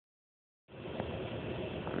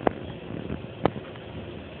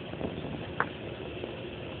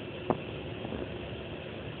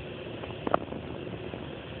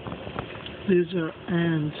These are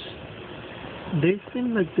ants. They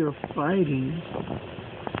seem like they're fighting.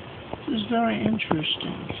 This is very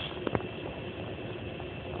interesting.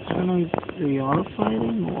 I don't know if they are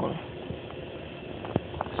fighting or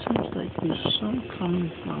seems like there's some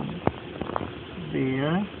coming from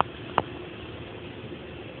there.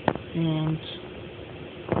 And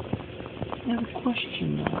I have a question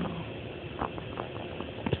now.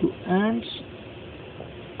 Do ants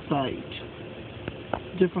fight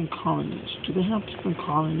different colonies? Do they have different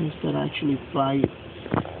colonies that actually fight?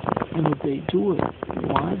 And if they do it,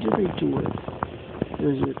 why do they do it?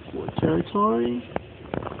 Is it for territory?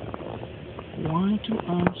 Why do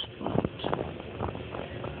ants fight?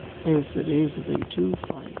 If it is, they do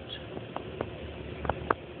fight.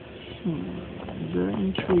 Very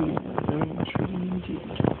intriguing indeed.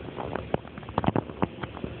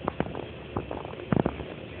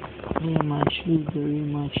 I am actually very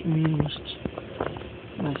much amused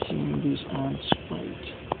by seeing these ants fight.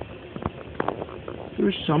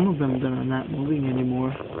 There's some of them that are not moving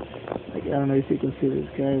anymore. Like, I don't know if you can see this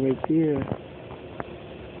guy right there.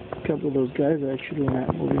 A couple of those guys are actually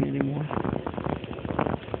not moving anymore.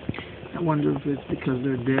 I wonder if it's because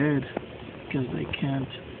they're dead, because they can't.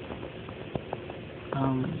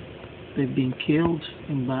 They've been killed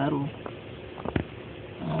in battle.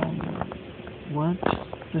 What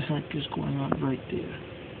the heck is going on right there?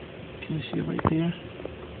 Can you see it right there?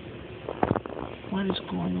 What is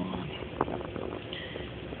going on?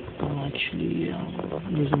 I'm actually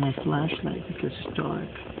using my flashlight because it's dark.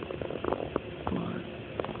 But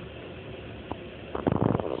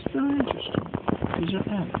it's very interesting. These are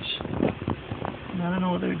ants. And I don't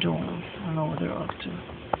know what they're doing. I don't know what they're up to.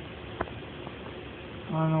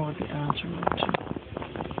 I don't know what the ants are up to.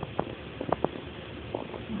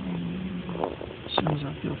 Seems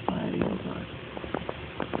like they're fighting, but